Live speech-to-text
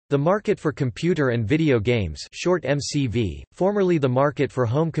The Market for Computer and Video Games, short MCV, formerly the Market for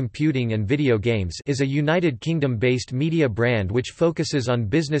Home Computing and Video Games, is a United Kingdom-based media brand which focuses on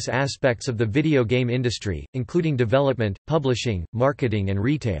business aspects of the video game industry, including development, publishing, marketing and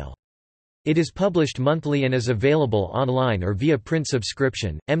retail. It is published monthly and is available online or via print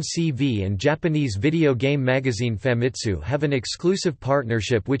subscription. MCV and Japanese video game magazine Famitsu have an exclusive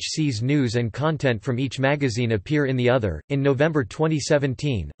partnership which sees news and content from each magazine appear in the other. In November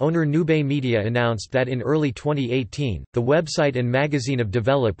 2017, owner Nube Media announced that in early 2018, the website and magazine of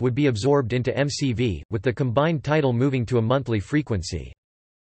Develop would be absorbed into MCV, with the combined title moving to a monthly frequency.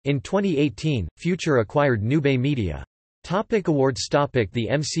 In 2018, Future acquired Nube Media. Awards. The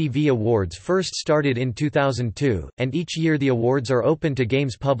MCV Awards first started in 2002, and each year the awards are open to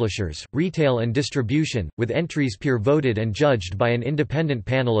games publishers, retail and distribution, with entries peer-voted and judged by an independent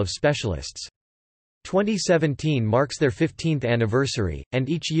panel of specialists. 2017 marks their 15th anniversary, and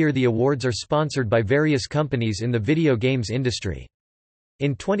each year the awards are sponsored by various companies in the video games industry.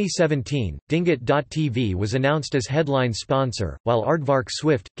 In 2017, Dingot.tv was announced as headline sponsor, while Aardvark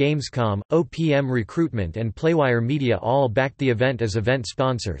Swift, Gamescom, OPM Recruitment and Playwire Media all backed the event as event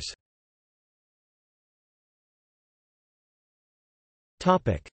sponsors.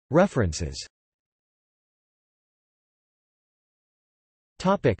 References.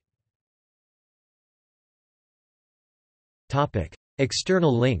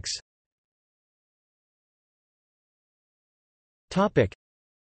 External links.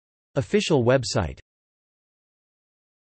 Official website.